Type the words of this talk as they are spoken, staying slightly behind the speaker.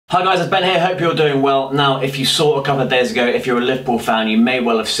Hi guys, it's Ben here, hope you're doing well. Now, if you saw a couple of days ago, if you're a Liverpool fan, you may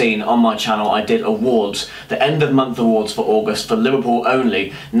well have seen on my channel I did awards, the end of month awards for August for Liverpool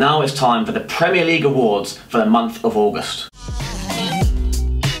only. Now it's time for the Premier League awards for the month of August.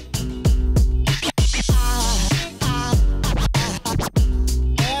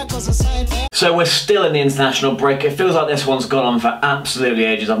 So we're still in the international break. It feels like this one's gone on for absolutely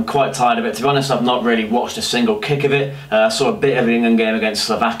ages. I'm quite tired of it. To be honest, I've not really watched a single kick of it. I saw a bit of the England game against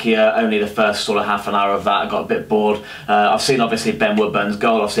Slovakia, only the first sort of half an hour of that. I got a bit bored. I've seen obviously Ben Woodburn's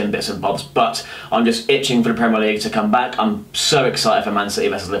goal, I've seen bits and bobs, but I'm just itching for the Premier League to come back. I'm so excited for Man City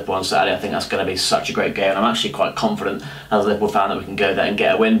versus Liverpool on Saturday. I think that's going to be such a great game, and I'm actually quite confident as a Liverpool fan that we can go there and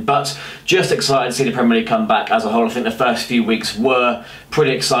get a win. But just excited to see the Premier League come back as a whole. I think the first few weeks were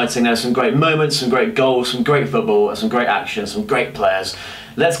pretty exciting. There were some great moments, some great goals, some great football, some great action, some great players.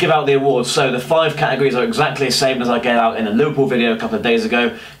 Let's give out the awards. So the 5 categories are exactly the same as I gave out in the Liverpool video a couple of days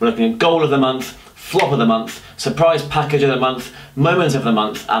ago. We're looking at goal of the month, flop of the month, surprise package of the month, moment of the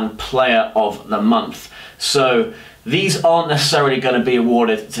month, and player of the month. So these aren't necessarily going to be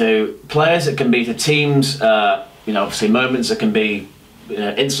awarded to players. It can be to teams, obviously moments. It can be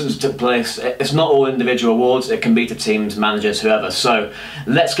incidents that took place. It's not all individual awards, it can be to teams, managers, whoever. So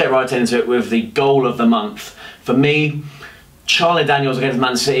let's get right into it with the goal of the month. For me, Charlie Daniels against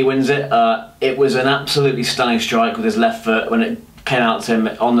Man City wins it. It was an absolutely stunning strike with his left foot. When it came out to him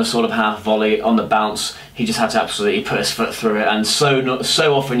on the sort of half volley, on the bounce, he just had to absolutely put his foot through it, and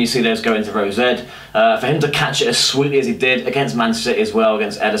so often you see those go into Rose Ed. For him to catch it as sweetly as he did against Man City as well,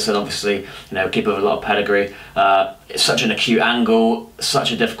 against Ederson, obviously, keeper with a lot of pedigree. It's such an acute angle,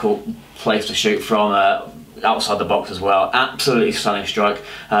 such a difficult place to shoot from, outside the box as well. Absolutely stunning strike,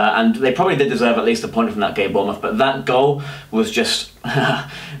 and they probably did deserve at least a point from that game, Bournemouth, but that goal was just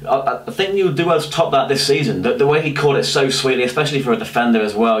I think you would do well to top that this season. The way he caught it so sweetly, especially for a defender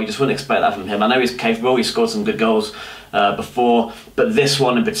as well, you just wouldn't expect that from him. I know he's capable, he scored some good goals before, but this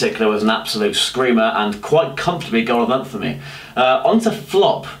one in particular was an absolute screamer and quite comfortably goal of the month for me. On to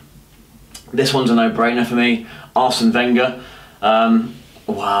flop. This one's a no-brainer for me. Arsene Wenger.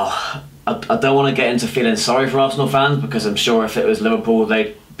 Wow. I don't want to get into feeling sorry for Arsenal fans, because I'm sure if it was Liverpool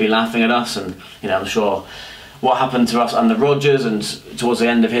they'd be laughing at us, and I'm sure what happened to us under Rodgers and towards the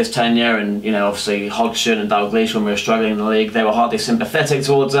end of his tenure, and obviously Hodgson and Dalglish when we were struggling in the league, they were hardly sympathetic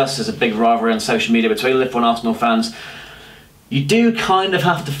towards us. There's a big rivalry on social media between Liverpool and Arsenal fans. You do kind of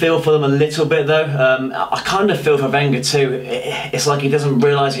have to feel for them a little bit though. I kind of feel for Wenger too. It's like he doesn't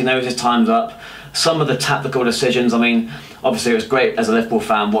realise he knows his time's up. Some of the tactical decisions, I mean, obviously it was great as a Liverpool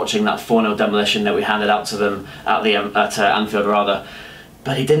fan watching that 4-0 demolition that we handed out to them at Anfield rather.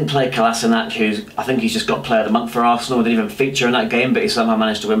 But he didn't play Kolasinac, who I think he's just got Player of the Month for Arsenal. He didn't even feature in that game, but he somehow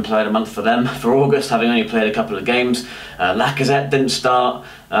managed to win Player of the Month for them for August, having only played a couple of games. Lacazette didn't start.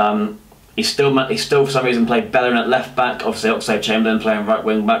 He still for some reason played Bellerin at left back. Obviously Oxlade-Chamberlain playing right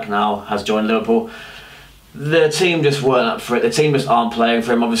wing back now has joined Liverpool. The team just weren't up for it. The team just aren't playing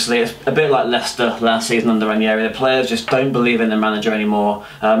for him. Obviously, it's a bit like Leicester last season under Ranieri. The players just don't believe in their manager anymore.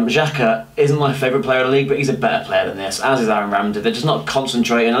 Xhaka isn't my favourite player in the league, but he's a better player than this, as is Aaron Ramsey. They're just not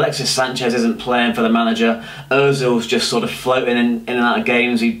concentrating. Alexis Sanchez isn't playing for the manager. Ozil's just sort of floating in and out of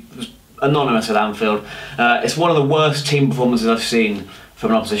games. He was anonymous at Anfield. It's one of the worst team performances I've seen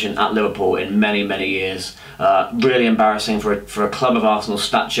from an opposition at Liverpool in many, many years. Really embarrassing for a club of Arsenal's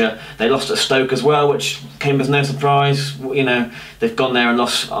stature. They lost at Stoke as well, which came as no surprise. They've gone there and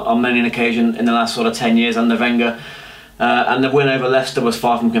lost on many an occasion in the last sort of 10 years under Wenger. And the win over Leicester was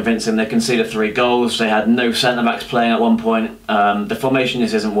far from convincing. They conceded 3 goals. They had no centre-backs playing at one point. The formation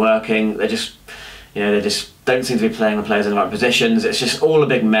just isn't working. They just don't seem to be playing the players in the right positions. It's just all a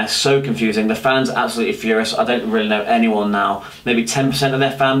big mess, so confusing. The fans are absolutely furious. I don't really know anyone now. Maybe 10% of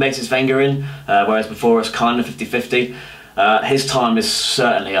their fan base is Wenger in, whereas before it's kind of 50-50. His time is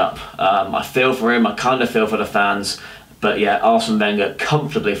certainly up. I feel for him, I kind of feel for the fans. But yeah, Arsene Wenger,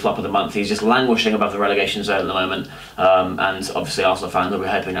 comfortably flop of the month. He's just languishing above the relegation zone at the moment. And obviously Arsenal fans will be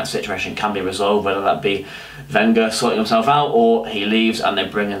hoping that situation can be resolved, whether that be Wenger sorting himself out, or he leaves and they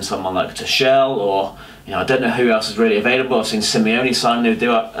bring in someone like Tuchel, or I don't know who else is really available. I've seen Simeone sign a new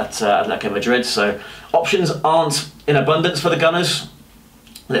deal at Atletico Madrid, so options aren't in abundance for the Gunners.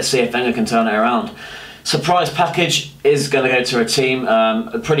 Let's see if Wenger can turn it around. Surprise package is going to go to a team,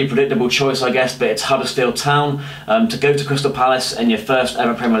 a pretty predictable choice I guess, but it's Huddersfield Town. To go to Crystal Palace in your first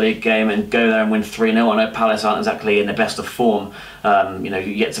ever Premier League game and go there and win 3-0. I know Palace aren't exactly in the best of form,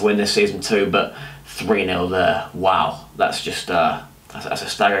 you get to win this season too, but 3-0 there, wow, that's just that's a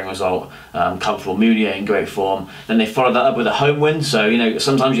staggering result. Comfortable. Meunier in great form. Then they followed that up with a home win, so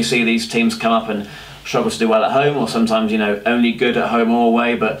sometimes you see these teams come up and struggle to do well at home, or sometimes, you know, only good at home or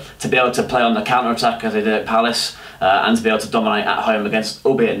away, but to be able to play on the counter-attack as they did at Palace, and to be able to dominate at home against,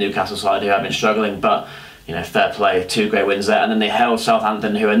 albeit Newcastle side who have been struggling, but, you know, fair play, 2 great wins there. And then they held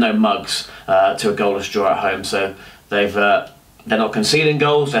Southampton, who are no mugs, to a goalless draw at home. So they're not conceding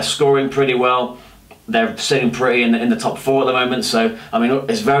goals, they're scoring pretty well. They're sitting pretty in the top 4 at the moment, so I mean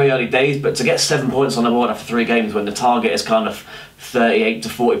it's very early days, but to get 7 points on the board after 3 games when the target is kind of 38 to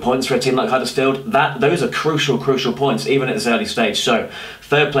 40 points for a team like Huddersfield, those are crucial points even at this early stage. So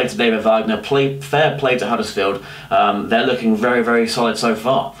fair play to David Wagner, fair play to Huddersfield. They're looking very solid so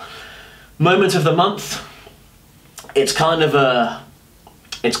far. Moment of the month. It's kind of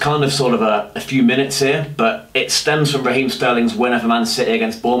sort of a few minutes here, but it stems from Raheem Sterling's winner for Man City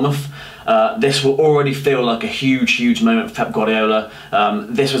against Bournemouth. This will already feel like a huge moment for Pep Guardiola.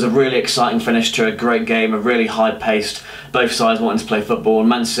 This was a really exciting finish to a great game, a really high-paced, both sides wanting to play football, and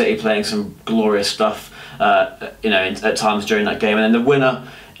Man City playing some glorious stuff, you know, at times during that game. And then the winner,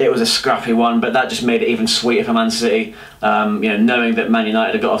 it was a scrappy one, but that just made it even sweeter for Man City. You know, knowing that Man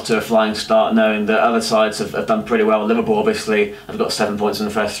United have got off to a flying start, knowing that other sides have done pretty well. Liverpool obviously have got 7 points in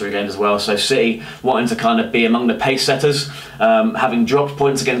the first 3 games as well. So City wanting to kind of be among the pace setters, having dropped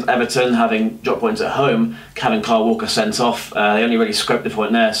points against Everton, having dropped points at home, having Kyle Walker sent off. They only really scraped the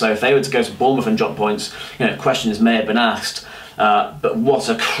point there. So if they were to go to Bournemouth and drop points, you know, questions may have been asked. But what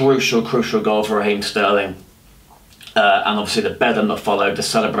a crucial goal for Raheem Sterling. And obviously the bedlam that followed, the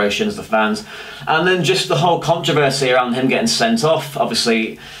celebrations, the fans, and then just the whole controversy around him getting sent off.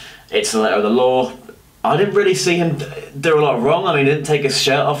 Obviously, it's the letter of the law. I didn't really see him do a lot wrong. I mean, he didn't take his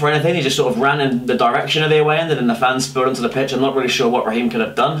shirt off or anything. He just sort of ran in the direction of the away end, and then the fans spilled onto the pitch. I'm not really sure what Raheem could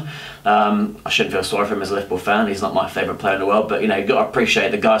have done. I shouldn't feel sorry for him as a Liverpool fan. He's not my favourite player in the world, but you know, you've got to appreciate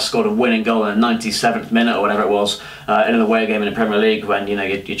the guy scored a winning goal in the 97th minute or whatever it was in an away game in the Premier League, when, you know,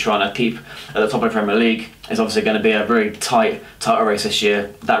 you're trying to keep at the top of the Premier League. It's obviously going to be a very tight race this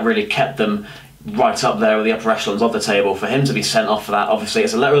year. That really kept them right up there with the upper echelons of the table. For him to be sent off for that, obviously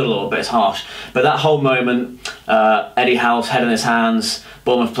it's a letter of the law, but it's harsh. But that whole moment, Eddie Howe's head in his hands,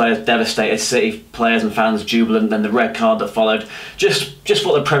 Bournemouth players devastated, City players and fans jubilant, then the red card that followed. Just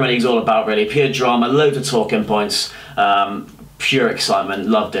what the Premier League's all about, really. Pure drama, loads of talking points, pure excitement.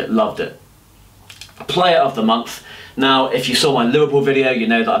 Loved it. Player of the month. Now, if you saw my Liverpool video, you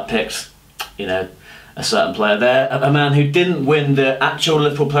know that I picked, you know, a certain player there. A man who didn't win the actual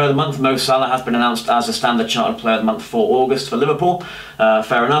Liverpool Player of the Month. Mo Salah has been announced as a Standard Chartered Player of the Month for August for Liverpool.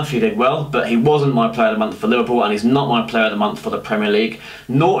 Fair enough, he did well, but he wasn't my Player of the Month for Liverpool, and he's not my Player of the Month for the Premier League.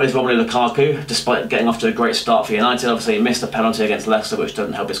 Nor is Romelu Lukaku, despite getting off to a great start for United. Obviously, he missed a penalty against Leicester, which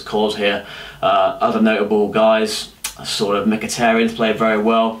doesn't help his cause here. Other notable guys, sort of Mkhitaryan's played very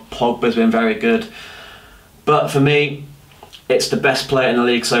well. Pogba's been very good. But for me, it's the best player in the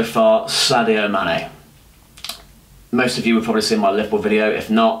league so far, Sadio Mane. Most of you have probably seen my Liverpool video. If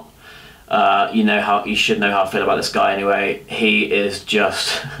not, you should know how I feel about this guy anyway. He is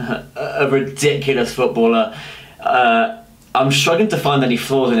just a ridiculous footballer. I'm struggling to find any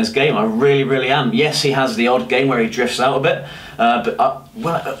flaws in his game. I really am. Yes, he has the odd game where he drifts out a bit,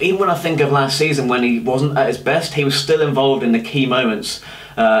 but even when I think of last season when he wasn't at his best, he was still involved in the key moments,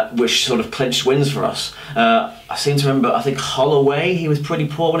 which sort of clinched wins for us. I seem to remember, I think Holloway, he was pretty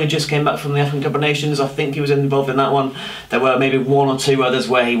poor when he just came back from the African Cup of Nations. I think he was involved in that one. There were maybe 1 or 2 others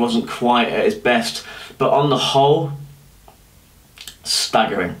where he wasn't quite at his best. But on the whole,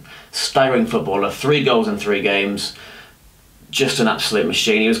 staggering footballer. 3 goals in 3 games. Just an absolute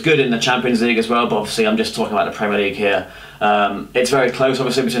machine. He was good in the Champions League as well, but obviously I'm just talking about the Premier League here. It's very close,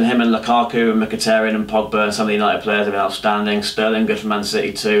 obviously, between him and Lukaku and Mkhitaryan and Pogba, and some of the United players have been outstanding. Sterling, good for Man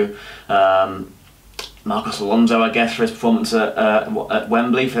City too. Marcos Alonso, I guess, for his performance at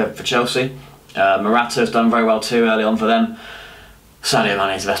Wembley for Chelsea. Morata's done very well too early on for them. Sadio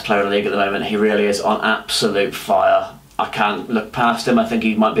Mane is the best player in the league at the moment. He really is on absolute fire. I can't look past him. I think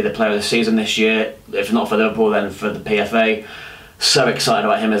he might be the player of the season this year. If not for Liverpool, then for the PFA. So excited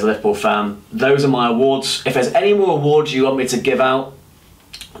about him as a Liverpool fan. Those are my awards. If there's any more awards you want me to give out,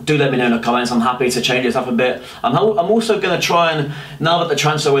 do let me know in the comments. I'm happy to change this up a bit. I'm also going to try and, now that the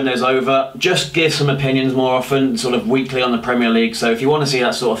transfer window's over, just give some opinions more often, sort of weekly on the Premier League. So if you want to see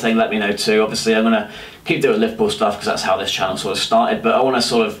that sort of thing, let me know too. Obviously, I'm going to keep doing Liverpool stuff because that's how this channel sort of started. But I want to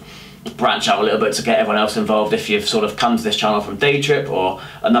sort of branch out a little bit to get everyone else involved. If you've sort of come to this channel from Day Trip or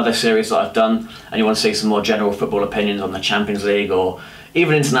another series that I've done, and you want to see some more general football opinions on the Champions League or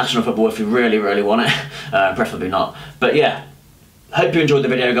even international football if you really want it, preferably not. But yeah, Hope you enjoyed the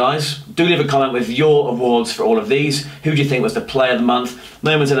video, guys. Do leave a comment with your awards for all of these. Who do you think was the player of the month,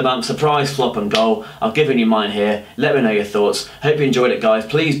 moment of the month, surprise, flop and goal? I'll give you mine here. Let me know your thoughts. Hope you enjoyed it, guys.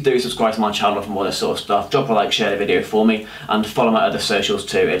 Please do subscribe to my channel for more of this sort of stuff. Drop a like, share the video for me, and follow my other socials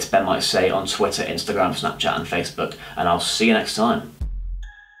too. It's Ben Might Say on Twitter, Instagram, Snapchat and Facebook. And I'll see you next time.